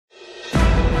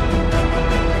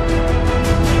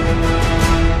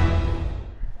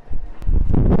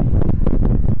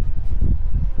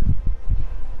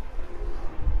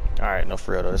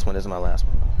no, this one is my last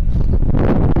one.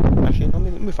 Actually, let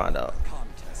me find out.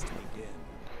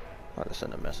 I'll just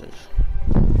send a message.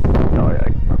 Oh yeah.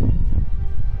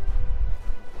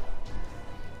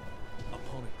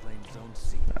 Opponent claims zone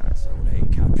C. Zone A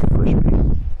capture. Push me.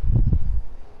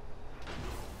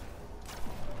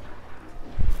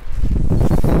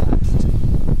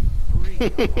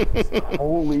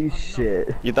 Holy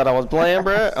shit. You thought I was playing,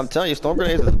 bro? I'm telling you, Storm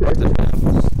Grenades is busted, man.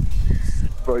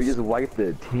 Bro, you just wiped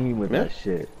the team with that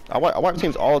shit. I wipe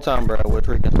teams all the time, bro. With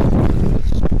freaking Storm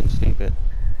Grenades. It's fucking stupid.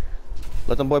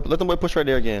 Let them boy push right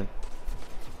there again.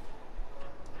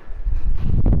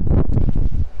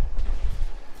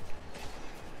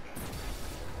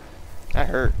 That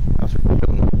hurt. I was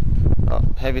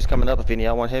heavy's coming up. If any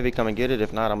y'all want heavy, come and get it.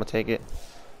 If not, I'm gonna take it.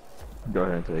 Go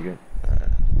ahead and take it.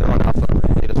 They're on alpha.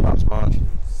 They just pop spawn.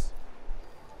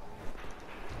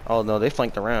 Oh no, they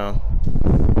flanked around.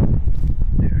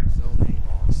 Zone A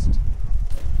lost.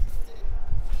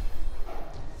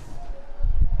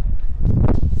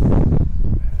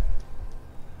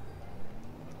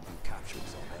 You captured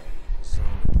zone A. Zone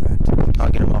advantage. I'll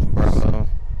get him off of Bravo.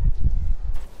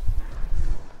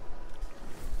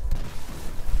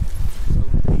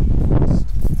 Zone B lost.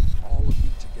 All of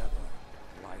you together,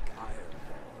 like iron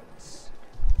bonds.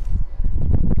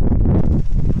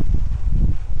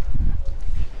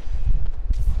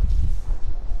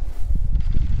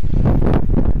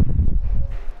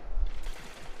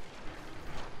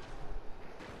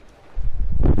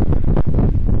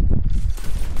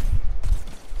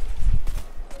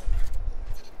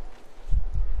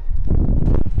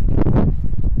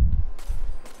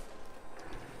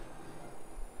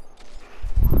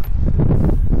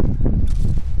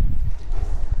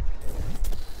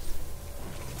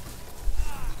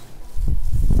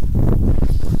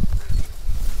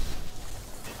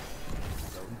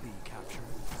 Zone B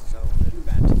captured. Zone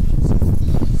advantage.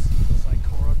 Does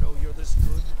Ikora know you're this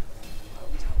good? I'll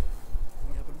tell her.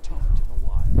 We haven't talked in a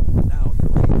while. Now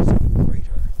your aim is even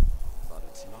greater. But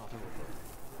it's not over.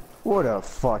 What a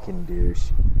fucking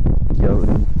douche. Yo,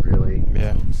 really?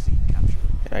 Yeah. Zone C captured.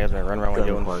 Yeah, I guess I run around with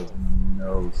Gun you. has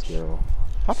no skill.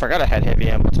 I forgot I had heavy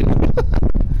ammo too.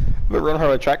 But run her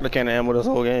with tractor cannon ammo this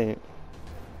whole game.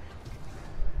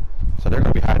 So they're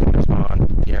gonna be hiding their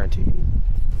spawn, guaranteed.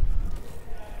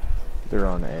 They're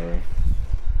on A.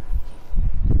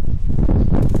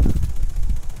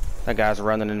 That guy's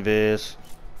running in Viz.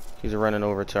 He's running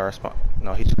over to our spawn.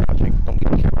 No, he's crouching. Don't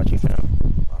get crouching, fam.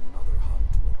 Another hunt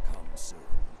will come soon.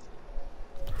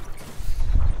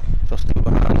 So stay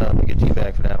behind up and get you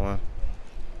back for that one.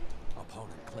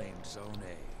 Opponent claimed zone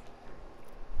A.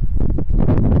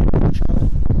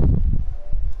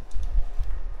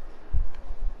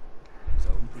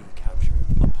 Zone B captured.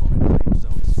 Opponent claimed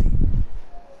zone C.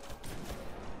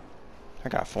 I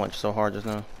got flinched so hard just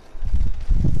now.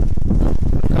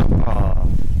 Zone A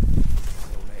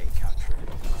captured.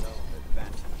 Zone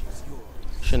advantage is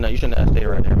yours. You shouldn't have stayed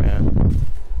right there, man.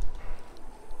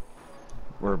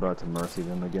 We're about to mercy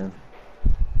them again.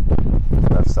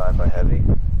 Left side by heavy.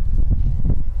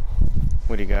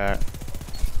 What do you got?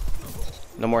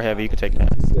 No more heavy, you can take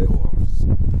that. Is yours.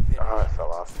 Oh, I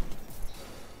fell off.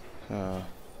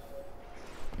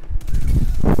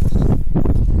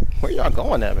 Where y'all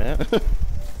going at, man?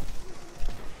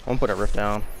 I'm gonna put a rift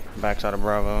down. Backside of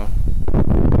Bravo.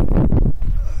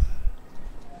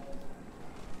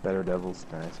 Better Devils.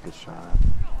 Nice, good shot.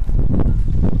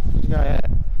 Where's the guy at?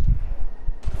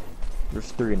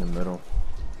 There's 3 in the middle.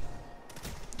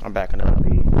 I'm backing up. B.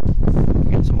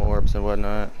 Getting some orbs and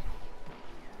whatnot.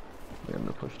 Yeah, I'm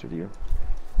gonna push to you.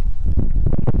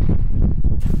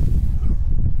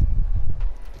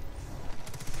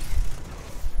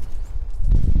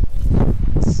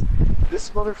 This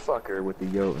motherfucker with the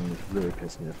Jotun really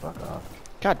pissed me the fuck off.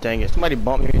 God dang it, somebody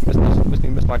bumped me.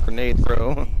 Missed my grenade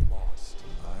throw. Lost.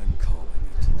 I'm calling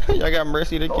it. Y'all got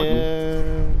mercied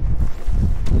again.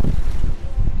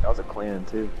 That was a clan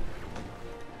too.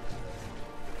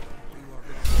 You are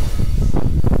victorious.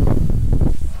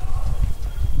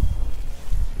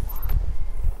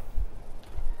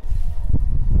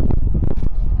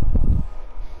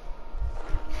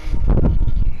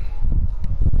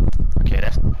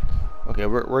 Okay,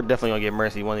 we're definitely gonna get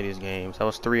mercy one of these games. That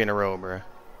was 3 in a row, bruh.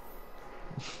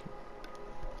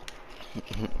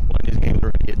 One of these games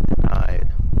we're gonna get denied.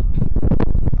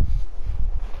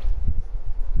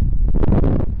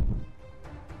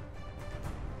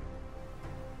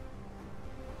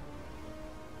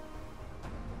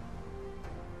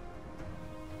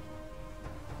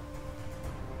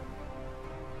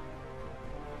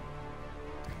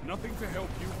 Nothing to help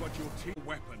you but your team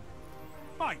weapon.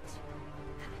 Fight!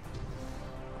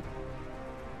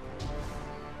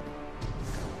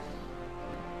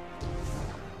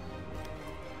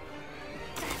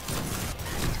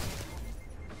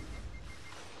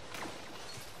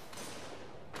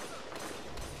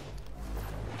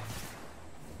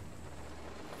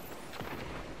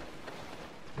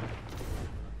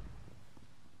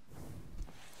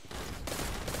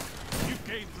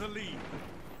 gained the lead.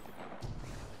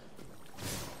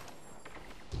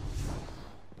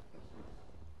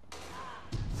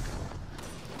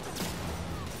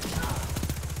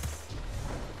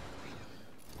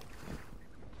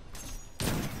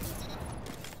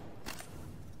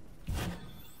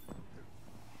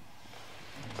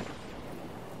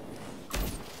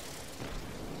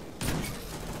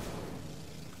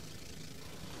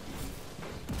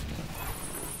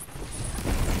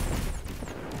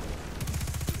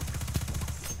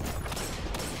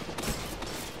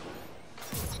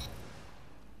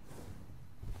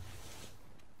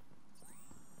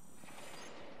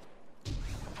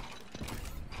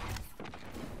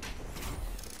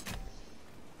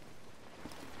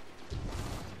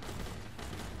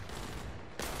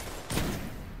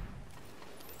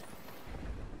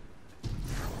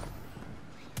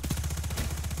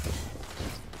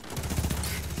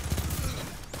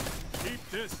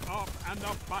 This up and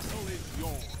the battle is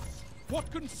yours. What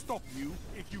can stop you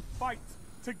if you fight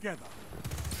together?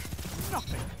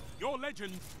 Nothing. Your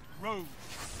legend grows.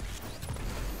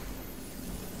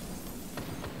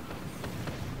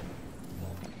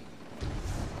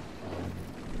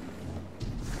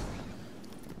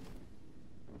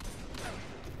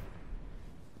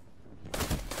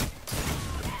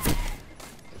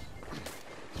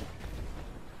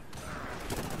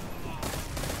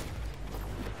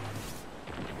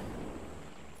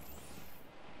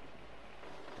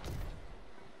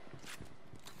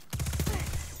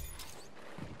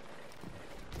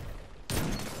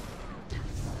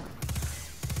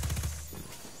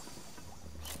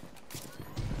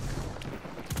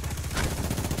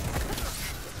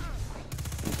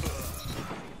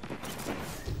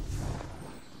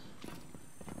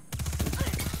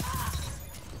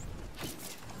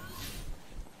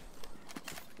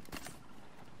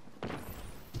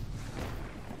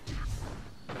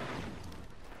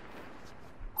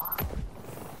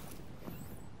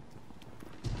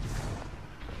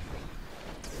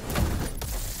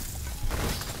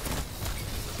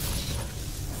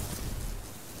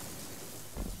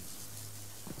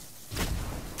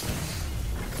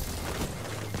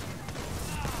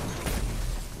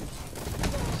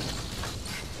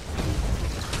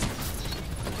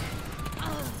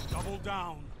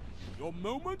 Down. Your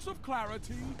moments of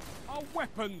clarity are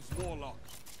weapons, Warlock.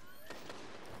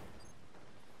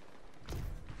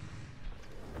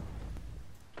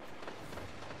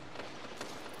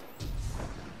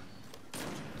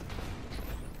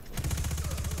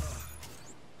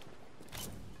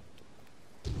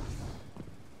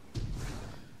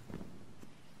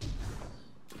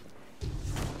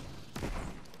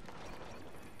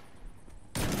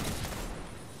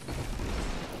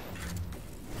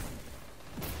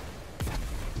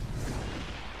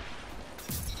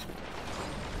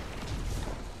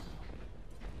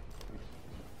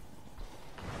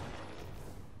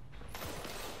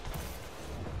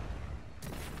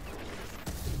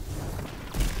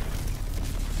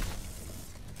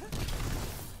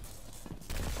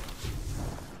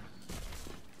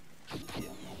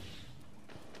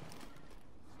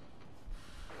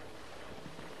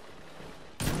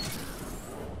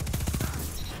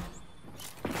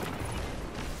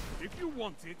 If you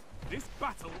want it, this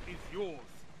battle is yours.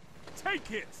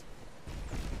 Take it!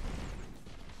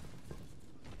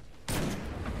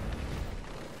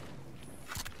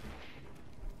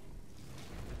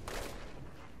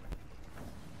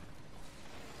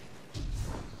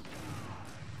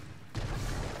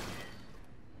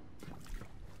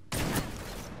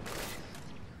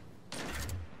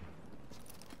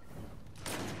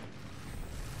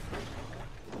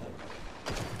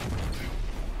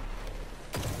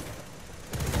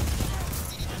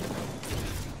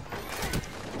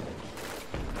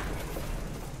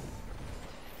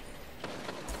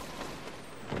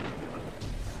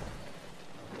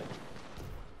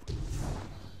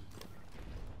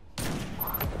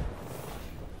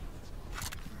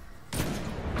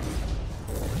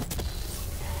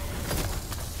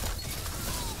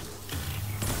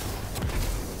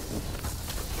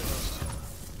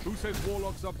 Who says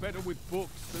warlocks are better with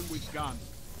books than with guns?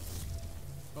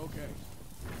 Okay,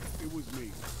 it was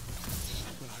me.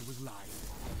 But I was lying.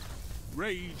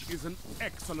 Rage is an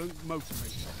excellent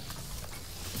motivator.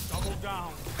 Double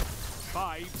down.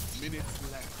 5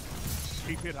 minutes left.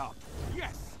 Keep it up.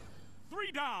 Yes!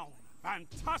 3 down!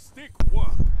 Fantastic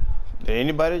work! Did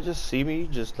anybody just see me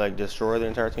just like destroy the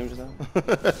entire team just now?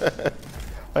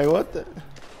 Like what the?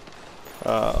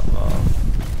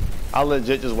 I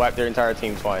legit just wiped their entire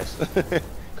team twice.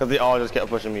 Because they all just kept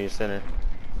pushing me center.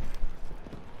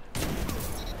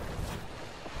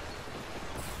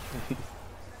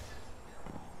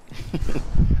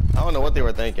 don't know what they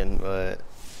were thinking, but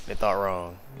they thought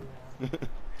wrong.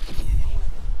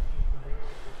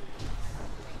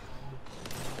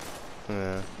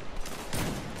 Yeah.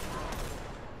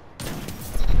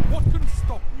 What can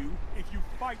stop you if you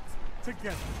fight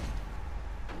together?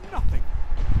 Nothing.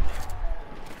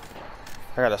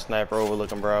 I got a sniper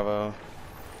overlooking Bravo. I'm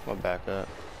gonna back up.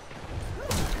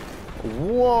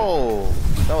 Whoa!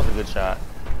 That was a good shot.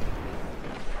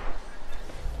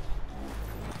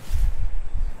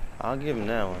 I'll give him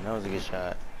that one. That was a good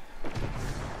shot.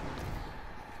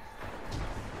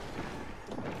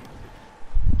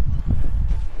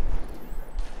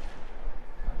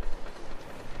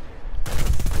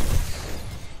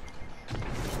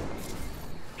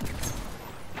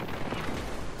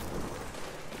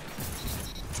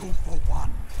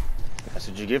 That's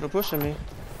what you get for pushing me.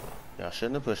 Y'all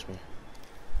shouldn't have pushed me.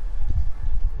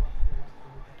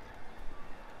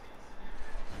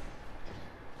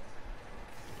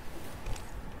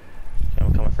 Okay,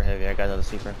 I'm coming for heavy. I got another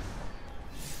sleeper.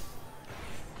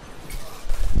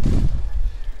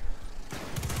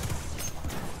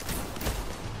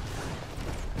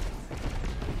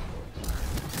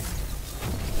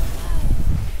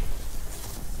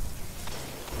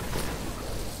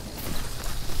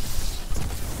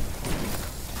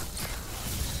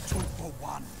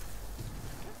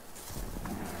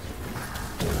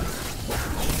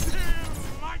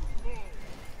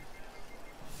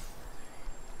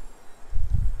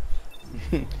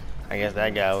 I guess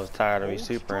that guy was tired of me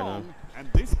supering him. And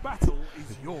this battle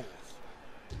is yours.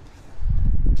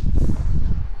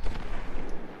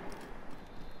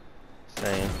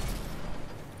 Same.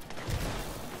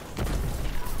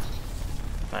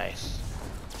 Nice.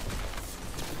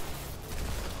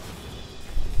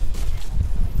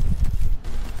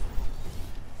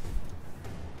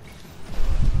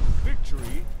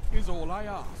 Victory is all I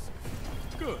ask.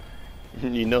 Good.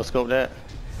 You no scope that?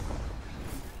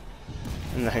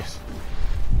 Nice.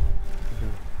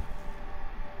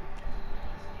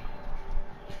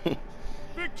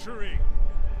 Victory!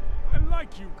 I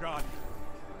like you, God.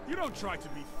 You don't try to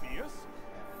be fierce.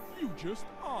 You just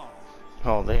are.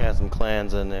 Oh, they had some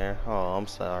clans in there. Oh, I'm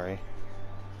sorry.